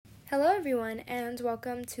Hello, everyone, and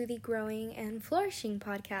welcome to the Growing and Flourishing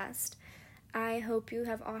podcast. I hope you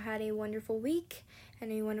have all had a wonderful week and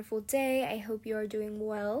a wonderful day. I hope you are doing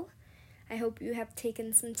well. I hope you have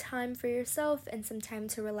taken some time for yourself and some time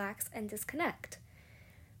to relax and disconnect.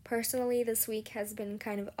 Personally, this week has been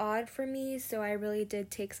kind of odd for me, so I really did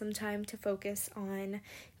take some time to focus on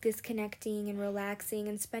disconnecting and relaxing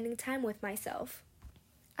and spending time with myself.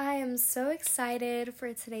 I am so excited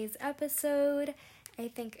for today's episode. I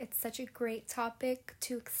think it's such a great topic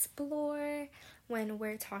to explore when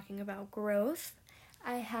we're talking about growth.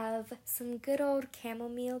 I have some good old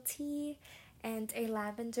chamomile tea and a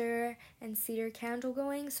lavender and cedar candle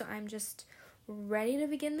going, so I'm just ready to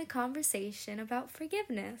begin the conversation about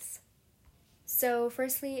forgiveness. So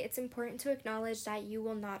firstly, it's important to acknowledge that you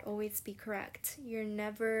will not always be correct. You're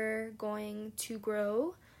never going to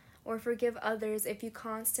grow or forgive others if you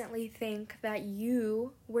constantly think that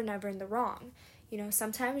you were never in the wrong.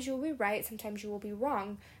 Sometimes you'll be right, sometimes you will be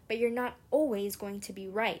wrong, but you're not always going to be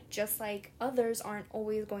right. Just like others aren't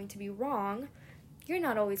always going to be wrong, you're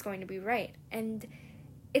not always going to be right. And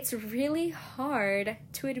it's really hard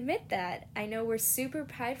to admit that. I know we're super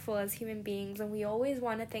prideful as human beings, and we always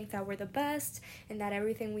want to think that we're the best and that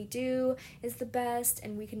everything we do is the best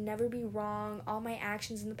and we can never be wrong. All my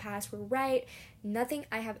actions in the past were right. Nothing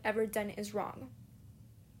I have ever done is wrong.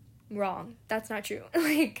 Wrong. That's not true.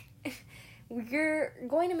 You're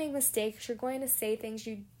going to make mistakes. You're going to say things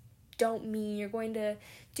you don't mean. You're going to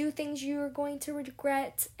do things you're going to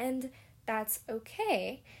regret, and that's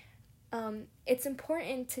okay. It's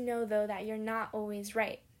important to know, though, that you're not always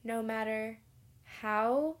right. No matter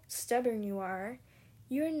how stubborn you are,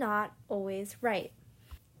 you're not always right.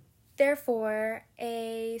 Therefore,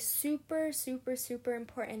 a super, super, super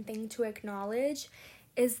important thing to acknowledge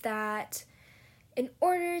is that in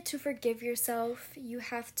order to forgive yourself, you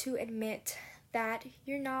have to admit that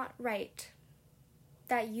you're not right,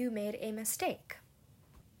 that you made a mistake.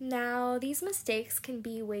 Now, these mistakes can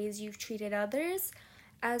be ways you've treated others,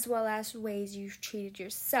 as well as ways you've treated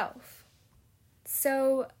yourself.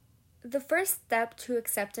 So, the first step to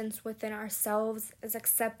acceptance within ourselves is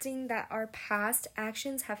accepting that our past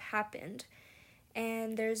actions have happened,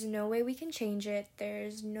 and there's no way we can change it.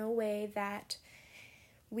 There's no way that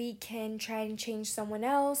we can try and change someone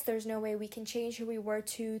else. There's no way we can change who we were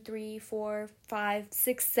 2, 3, 4, 5,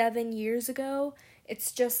 6, 7 years ago.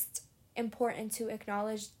 It's just important to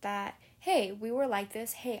acknowledge that, hey, we were like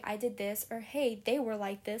this. Hey, I did this. Or hey, they were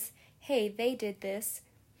like this. Hey, they did this.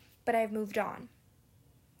 But I've moved on.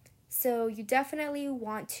 So you definitely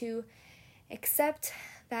want to accept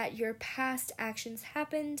that your past actions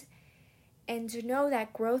happened and to know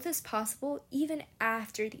that growth is possible even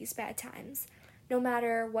after these bad times. No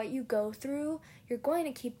matter what you go through, you're going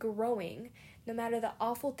to keep growing. No matter the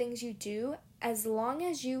awful things you do, as long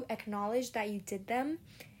as you acknowledge that you did them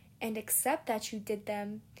and accept that you did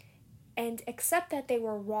them and accept that they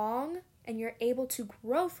were wrong and you're able to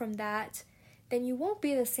grow from that, then you won't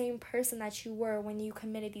be the same person that you were when you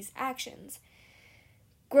committed these actions.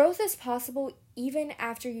 Growth is possible even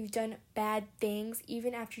after you've done bad things,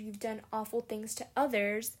 even after you've done awful things to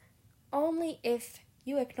others, only if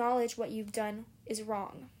you acknowledge what you've done is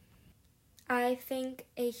wrong. I think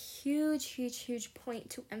a huge point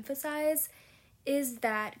to emphasize is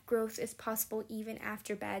that growth is possible even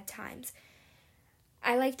after bad times.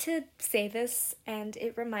 I like to say this, and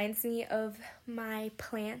it reminds me of my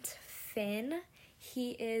plant, Finn.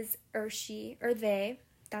 He is, or she, or they,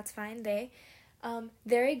 that's fine, they.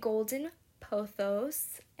 They're a golden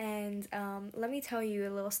pothos, and let me tell you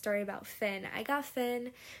a little story about Finn. I got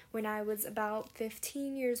Finn when I was about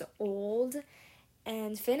 15 years old,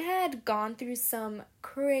 and Finn had gone through some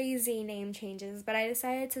crazy name changes, but I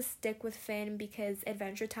decided to stick with Finn because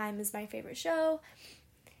Adventure Time is my favorite show,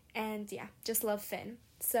 and yeah, just love Finn.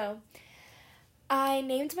 So I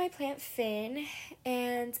named my plant Finn,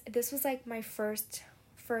 and this was like my first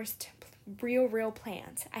real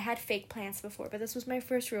plant. I had fake plants before, but this was my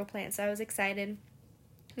first real plant, so I was excited.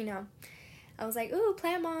 I was like, ooh,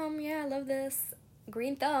 plant mom, yeah, I love this.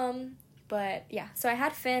 Green thumb. But yeah, so I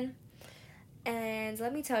had Finn, and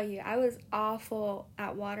let me tell you, I was awful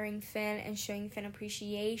at watering Finn and showing Finn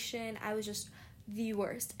appreciation. I was just the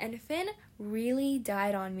worst, and Finn really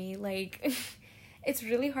died on me. It's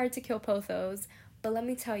really hard to kill pothos, but let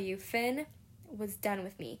me tell you, Finn was done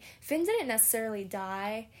with me. Finn didn't necessarily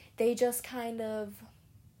die. They just kind of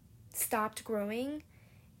stopped growing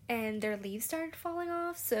and their leaves started falling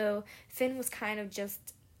off. So Finn was kind of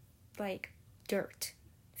just like dirt.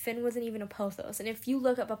 Finn wasn't even a pothos. And if you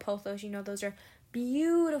look up a pothos, those are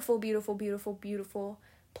beautiful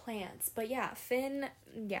plants. But yeah, Finn,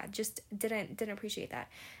 just didn't appreciate that.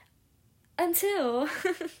 Until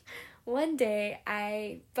one day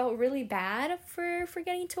I felt really bad for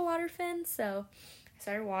forgetting to water Finn, so I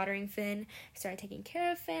started watering Finn, I started taking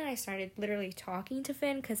care of Finn, I started literally talking to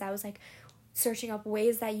Finn because I was like searching up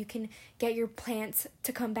ways that you can get your plants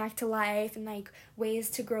to come back to life and like ways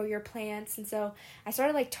to grow your plants. And so I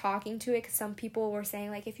started like talking to it because some people were saying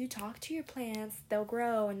like if you talk to your plants they'll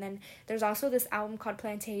grow. And then there's also this album called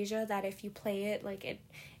Plantasia that if you play it, like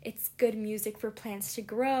it's good music for plants to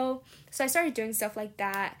grow. So I started doing stuff like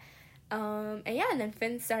that, and then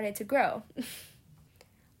Finn started to grow.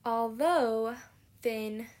 Although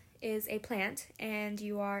Finn is a plant and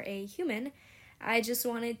you are a human, I just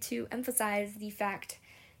wanted to emphasize the fact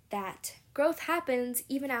that growth happens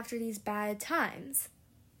even after these bad times.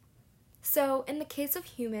 So, in the case of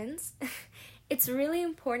humans, it's really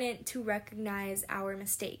important to recognize our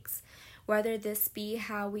mistakes, whether this be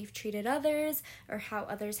how we've treated others or how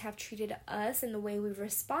others have treated us and the way we've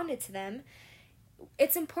responded to them.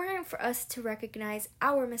 It's important for us to recognize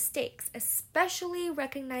our mistakes, especially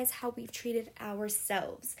recognize how we've treated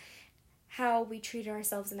ourselves, how we treated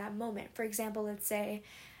ourselves in that moment. For example, let's say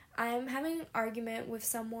I'm having an argument with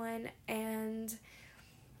someone and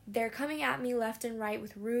they're coming at me left and right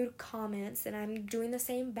with rude comments and I'm doing the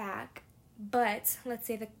same back. But let's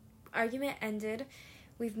say the argument ended,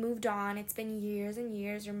 we've moved on, it's been years and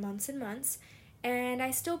years or months and months, and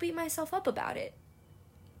I still beat myself up about it.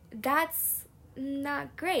 That's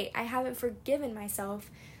not great. I haven't forgiven myself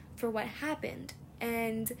for what happened.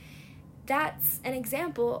 And that's an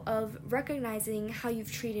example of recognizing how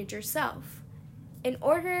you've treated yourself. In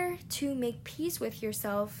order to make peace with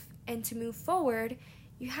yourself and to move forward,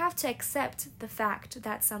 you have to accept the fact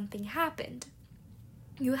that something happened.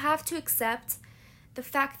 You have to accept the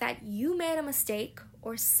fact that you made a mistake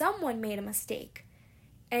or someone made a mistake,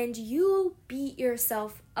 and you beat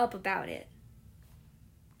yourself up about it.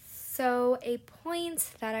 So a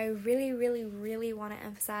point that I really, really, really want to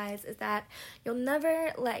emphasize is that you'll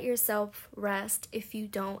never let yourself rest if you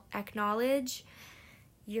don't acknowledge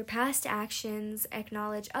your past actions,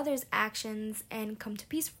 acknowledge others' actions, and come to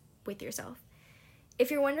peace with yourself. If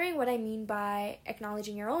you're wondering what I mean by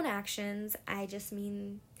acknowledging your own actions, I just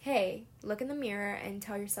mean, hey, look in the mirror and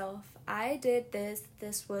tell yourself, I did this,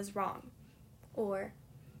 this was wrong. Or,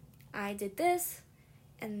 I did this,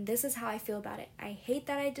 and this is how I feel about it. I hate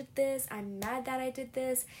that I did this. I'm mad that I did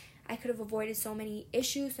this. I could have avoided so many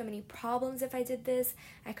issues, so many problems if I did this.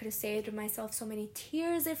 I could have saved myself so many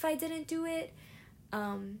tears if I didn't do it.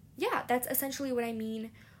 That's essentially what I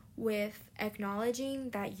mean with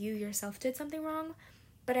acknowledging that you yourself did something wrong.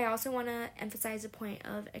 But I also want to emphasize the point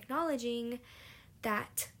of acknowledging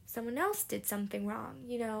that someone else did something wrong.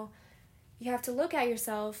 You know, you have to look at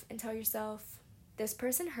yourself and tell yourself, this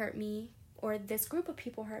person hurt me, or this group of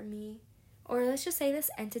people hurt me, or let's just say this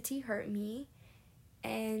entity hurt me,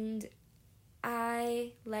 and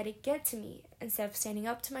I let it get to me instead of standing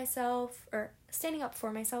up for myself,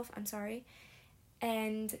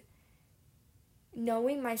 and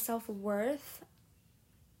knowing my self-worth,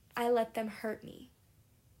 I let them hurt me.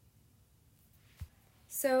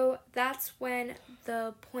 So that's when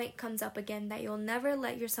the point comes up again that you'll never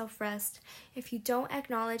let yourself rest if you don't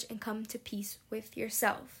acknowledge and come to peace with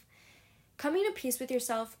yourself. Coming to peace with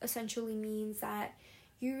yourself essentially means that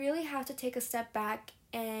you really have to take a step back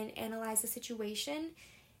and analyze the situation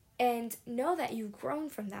and know that you've grown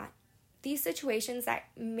from that. These situations that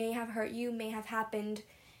may have hurt you may have happened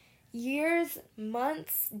years,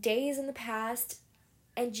 months, days in the past,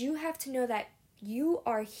 and you have to know that you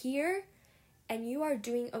are here and you are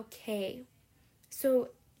doing okay. So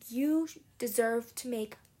you deserve to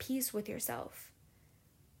make peace with yourself.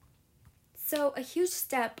 So a huge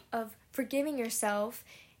step of forgiving yourself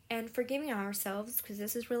and forgiving ourselves, because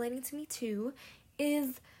this is relating to me too,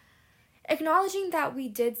 is acknowledging that we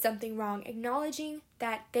did something wrong, acknowledging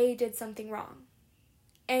that they did something wrong,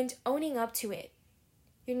 and owning up to it.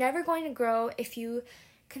 You're never going to grow if you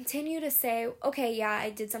continue to say, okay, yeah, I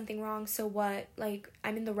did something wrong, so what? Like,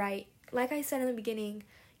 I'm in the right. Like I said in the beginning,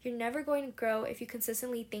 you're never going to grow if you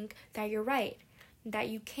consistently think that you're right, that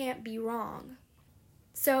you can't be wrong.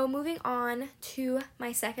 So moving on to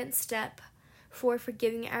my second step for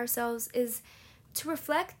forgiving ourselves is to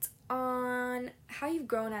reflect on how you've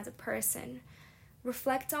grown as a person.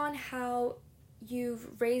 Reflect on how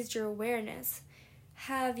you've raised your awareness.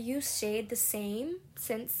 Have you stayed the same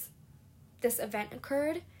since this event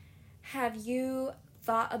occurred? Have you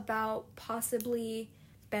thought about possibly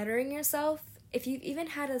bettering yourself? If you've even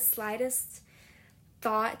had a slightest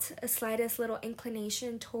thought, a slightest little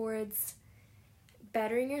inclination towards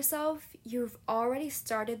bettering yourself, you've already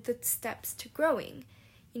started the steps to growing.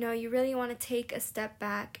 You really want to take a step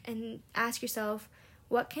back and ask yourself,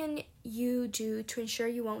 what can you do to ensure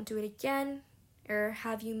you won't do it again? Or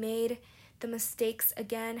have you made the mistakes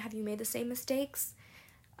again? Have you made the same mistakes?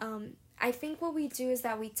 I think what we do is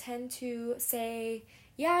that we tend to say,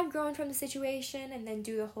 yeah, I'm growing from the situation, and then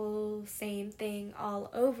do the whole same thing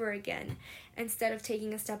all over again, instead of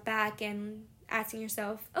taking a step back and asking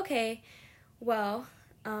yourself, okay, well,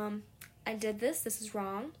 I did this is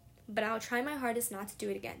wrong, but I'll try my hardest not to do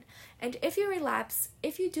it again. And if you relapse,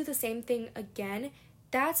 if you do the same thing again,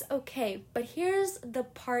 that's okay. But here's the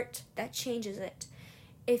part that changes it.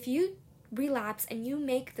 If you relapse and you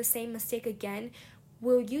make the same mistake again,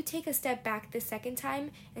 will you take a step back the second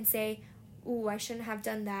time and say, ooh, I shouldn't have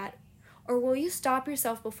done that? Or will you stop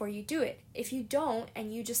yourself before you do it? If you don't,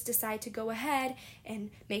 and you just decide to go ahead and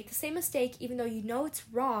make the same mistake even though you know it's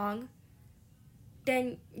wrong,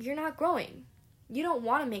 then you're not growing. You don't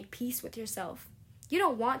want to make peace with yourself. You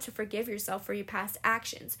don't want to forgive yourself for your past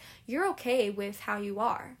actions. You're okay with how you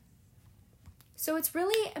are. So it's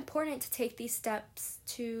really important to take these steps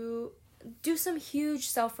to do some huge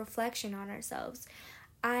self-reflection on ourselves.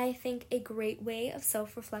 I think a great way of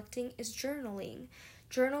self-reflecting is journaling.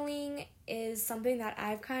 Journaling is something that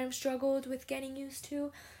I've kind of struggled with getting used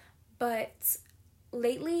to, but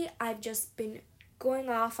lately I've just been going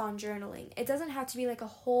off on journaling. It doesn't have to be like a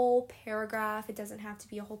whole paragraph. It doesn't have to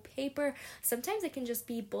be a whole paper. Sometimes it can just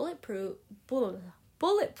be bullet points,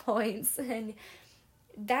 and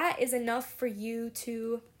that is enough for you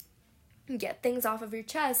to get things off of your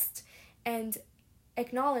chest and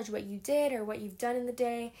acknowledge what you did or what you've done in the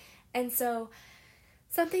day. And so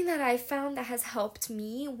something that I found that has helped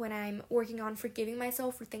me when I'm working on forgiving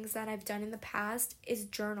myself for things that I've done in the past is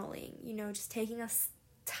journaling. Just taking a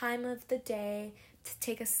time of the day to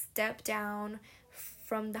take a step down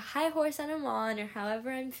from the high horse that I'm on, or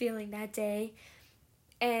however I'm feeling that day,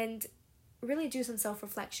 and really do some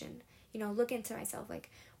self-reflection. Look into myself,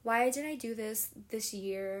 like, why did I do this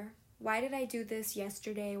year? Why did I do this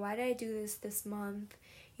yesterday? Why did I do this month?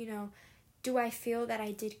 Do I feel that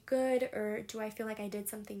I did good, or do I feel like I did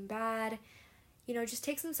something bad? Just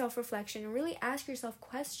take some self-reflection and really ask yourself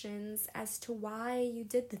questions as to why you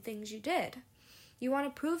did the things you did. You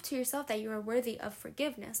want to prove to yourself that you are worthy of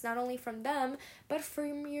forgiveness, not only from them, but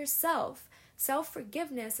from yourself.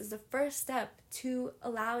 Self-forgiveness is the first step to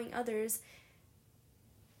allowing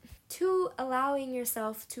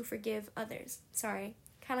yourself to forgive others. Sorry,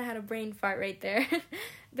 kind of had a brain fart right there.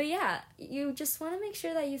 But yeah, you just want to make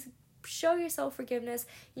sure that you show yourself forgiveness,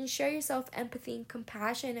 you show yourself empathy and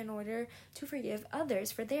compassion in order to forgive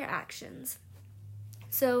others for their actions.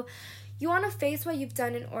 So you want to face what you've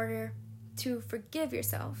done in order to forgive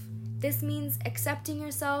yourself. This means accepting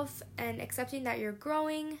yourself and accepting that you're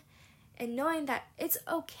growing, and knowing that it's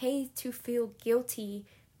okay to feel guilty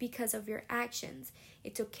because of your actions.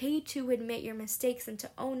 It's okay to admit your mistakes and to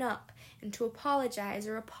own up and to apologize,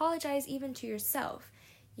 or apologize even to yourself.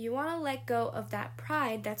 You want to let go of that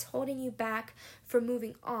pride that's holding you back from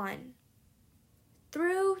moving on.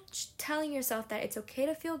 Through telling yourself that it's okay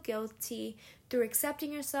to feel guilty, through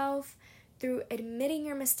accepting yourself, through admitting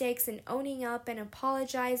your mistakes and owning up and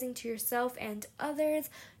apologizing to yourself and others,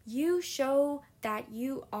 you show that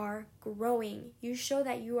you are growing. You show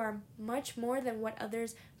that you are much more than what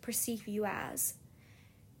others perceive you as.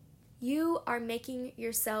 You are making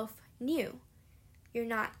yourself new. You're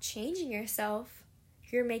not changing yourself.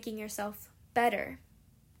 You're making yourself better.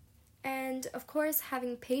 And of course,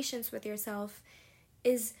 having patience with yourself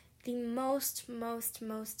is the most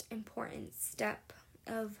important step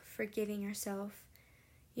of forgiving yourself.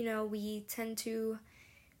 We tend to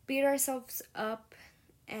beat ourselves up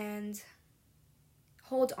and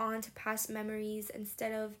hold on to past memories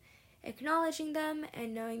instead of acknowledging them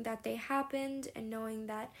and knowing that they happened, and knowing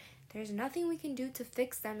that there's nothing we can do to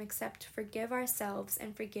fix them except forgive ourselves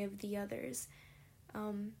and forgive the others.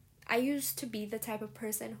 I used to be the type of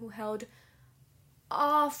person who held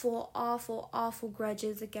awful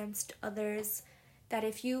grudges against others, that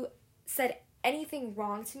if you said anything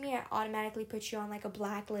wrong to me, I automatically put you on like a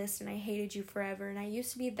blacklist and I hated you forever. And I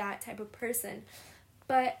used to be that type of person.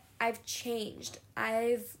 But I've changed.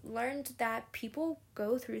 I've learned that people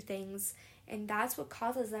go through things, and that's what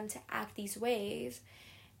causes them to act these ways.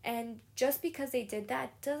 And just because they did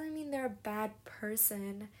that doesn't mean they're a bad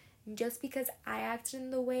person. And just because I acted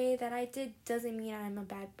in the way that I did doesn't mean I'm a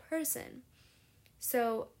bad person.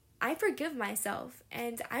 So I forgive myself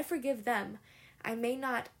and I forgive them. I may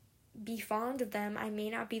not be fond of them. I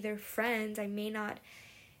may not be their friend. I may not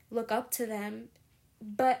look up to them.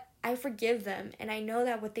 But I forgive them, and I know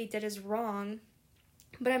that what they did is wrong.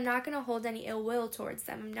 But I'm not going to hold any ill will towards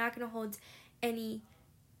them. I'm not going to hold any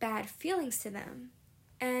bad feelings to them.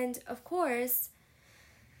 And of course,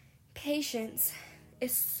 patience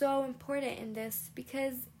is so important in this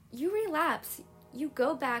because you relapse, you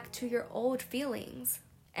go back to your old feelings.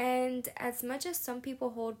 And as much as some people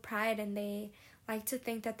hold pride and they like to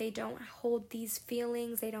think that they don't hold these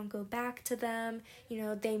feelings, they don't go back to them,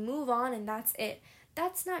 they move on and that's it.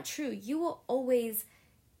 That's not true. You will always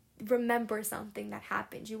remember something that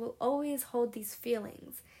happened. You will always hold these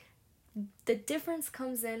feelings. The difference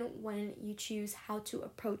comes in when you choose how to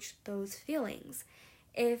approach those feelings.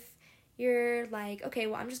 If you're like, okay,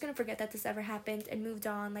 well, I'm just gonna forget that this ever happened and moved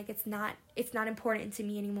on, like it's not important to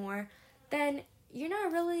me anymore, then you're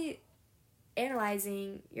not really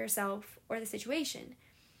analyzing yourself or the situation.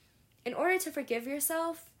 In order to forgive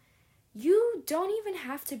yourself, you don't even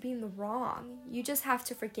have to be in the wrong. You just have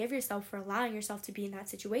to forgive yourself for allowing yourself to be in that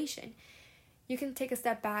situation. You can take a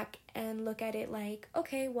step back and look at it like,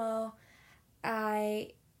 okay, well,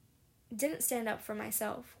 I didn't stand up for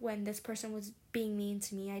myself when this person was being mean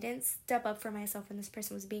to me. I didn't step up for myself when this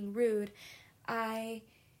person was being rude. I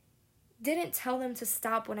didn't tell them to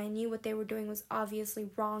stop when I knew what they were doing was obviously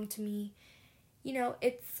wrong to me.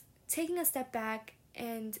 It's taking a step back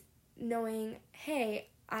and knowing, hey,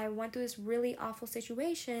 I went through this really awful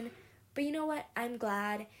situation, but you know what? I'm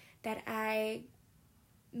glad that I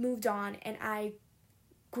moved on and I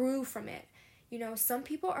grew from it. Some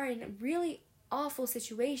people are in really awful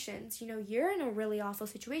situations. You're in a really awful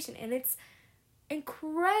situation, and it's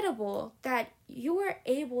incredible that you were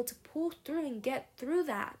able to pull through and get through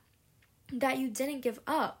that you didn't give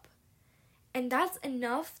up. And that's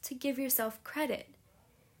enough to give yourself credit.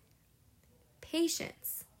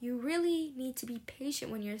 Patience. You really need to be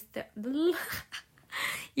patient when you're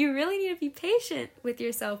you really need to be patient with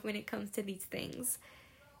yourself when it comes to these things.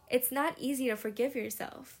 It's not easy to forgive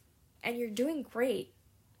yourself, and you're doing great.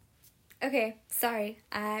 Okay, sorry.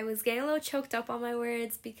 I was getting a little choked up on my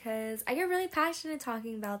words because I get really passionate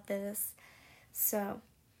talking about this. So,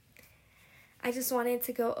 I just wanted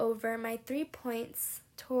to go over my 3 points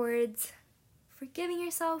towards forgiving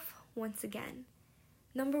yourself once again.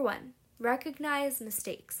 Number 1, recognize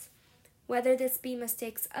mistakes. Whether this be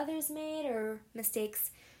mistakes others made or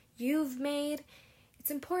mistakes you've made,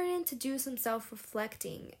 it's important to do some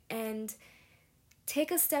self-reflecting and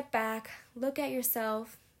take a step back, look at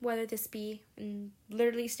yourself, whether this be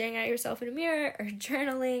literally staring at yourself in a mirror or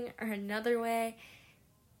journaling or another way.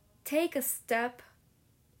 Take a step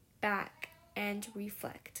back and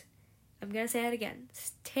reflect. I'm going to say that again.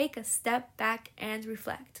 Just take a step back and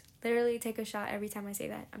reflect. Literally take a shot every time I say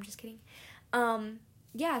that. I'm just kidding.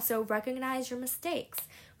 So recognize your mistakes.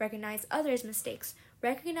 Recognize others' mistakes.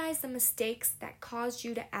 Recognize the mistakes that caused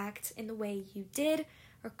you to act in the way you did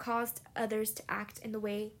or caused others to act in the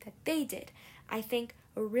way that they did. I think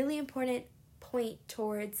a really important point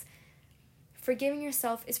towards forgiving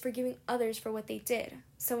yourself is forgiving others for what they did.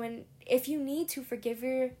 So if you need to forgive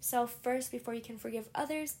yourself first before you can forgive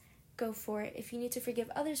others, go for it. If you need to forgive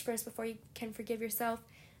others first before you can forgive yourself,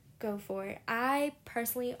 go for it. I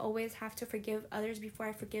personally always have to forgive others before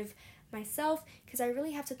I forgive myself because I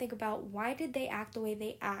really have to think about why did they act the way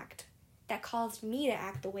they act that caused me to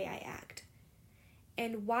act the way I act.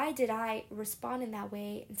 And why did I respond in that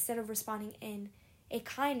way instead of responding in a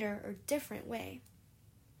kinder or different way?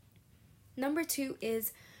 Number 2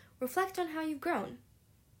 is reflect on how you've grown.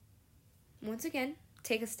 Once again,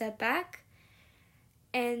 take a step back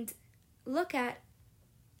and look at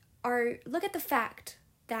the fact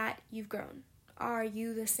that you've grown. Are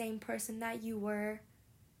you the same person that you were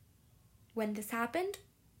when this happened?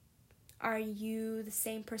 Are you the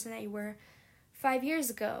same person that you were 5 years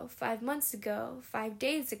ago, 5 months ago, 5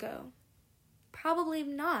 days ago? Probably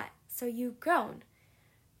not. So you've grown.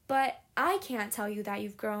 But I can't tell you that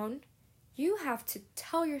you've grown. You have to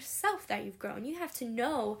tell yourself that you've grown. You have to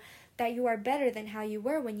know that you are better than how you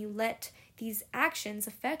were when you let these actions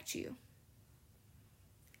affect you.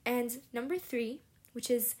 And number 3, which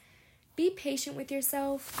is be patient with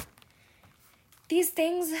yourself. These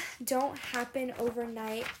things don't happen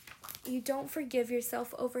overnight. You don't forgive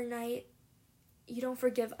yourself overnight. You don't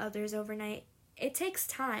forgive others overnight. It takes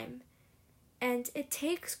time. And it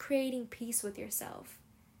takes creating peace with yourself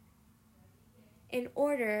in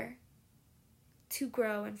order to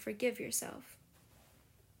grow and forgive yourself.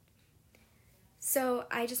 So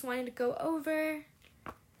I just wanted to go over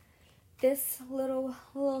this little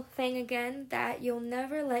thing again, that you'll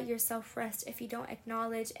never let yourself rest if you don't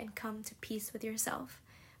acknowledge and come to peace with yourself.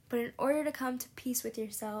 But in order to come to peace with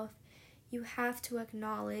yourself, you have to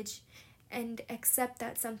acknowledge and accept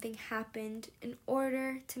that something happened in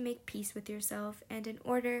order to make peace with yourself and in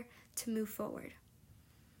order to move forward.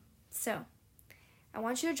 So, I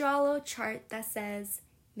want you to draw a little chart that says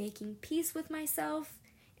making peace with myself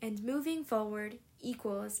and moving forward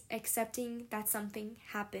equals accepting that something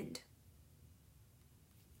happened.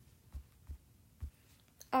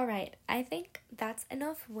 All right, I think that's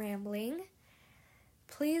enough rambling.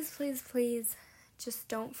 Please, please, please, just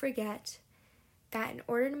don't forget that in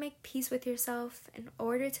order to make peace with yourself, in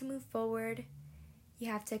order to move forward, you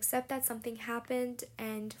have to accept that something happened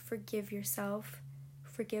and forgive yourself,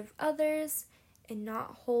 forgive others, and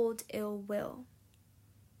not hold ill will.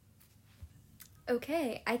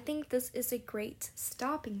 Okay, I think this is a great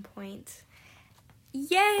stopping point.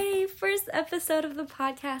 Yay! First episode of the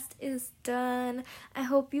podcast is done. I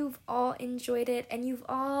hope you've all enjoyed it and you've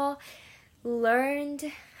all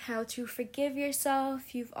learned how to forgive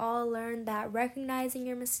yourself. You've all learned that recognizing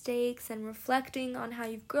your mistakes and reflecting on how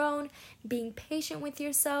you've grown, being patient with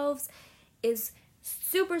yourselves is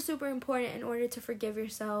super, super important in order to forgive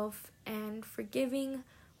yourself, and forgiving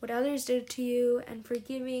what others did to you and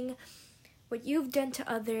forgiving what you've done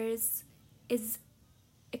to others is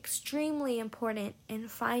extremely important in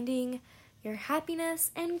finding your happiness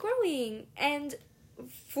and growing and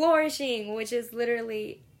flourishing, which is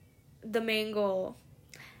literally the main goal.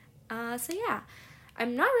 So yeah,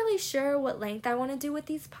 I'm not really sure what length I want to do with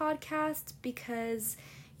these podcasts, because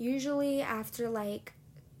usually after like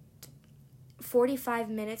 45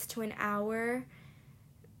 minutes to an hour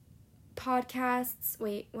podcasts,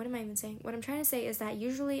 what am I even saying? What I'm trying to say is that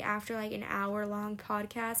usually after like an hour long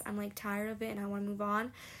podcast, I'm like tired of it and I want to move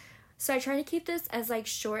on. So I try to keep this as like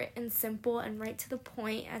short and simple and right to the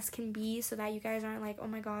point as can be, so that you guys aren't like, oh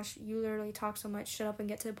my gosh, you literally talk so much, shut up and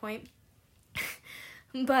get to the point.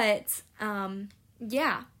 But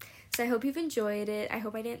yeah, so I hope you've enjoyed it. I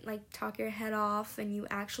hope I didn't like talk your head off and you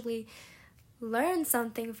actually learned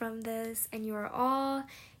something from this, and you are all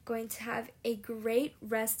going to have a great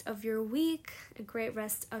rest of your week, a great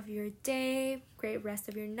rest of your day, great rest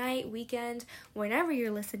of your night, weekend, whenever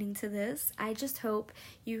you're listening to this. I just hope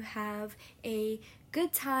you have a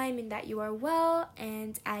good time and that you are well,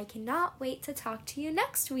 and I cannot wait to talk to you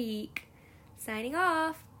next week. Signing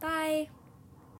off. Bye.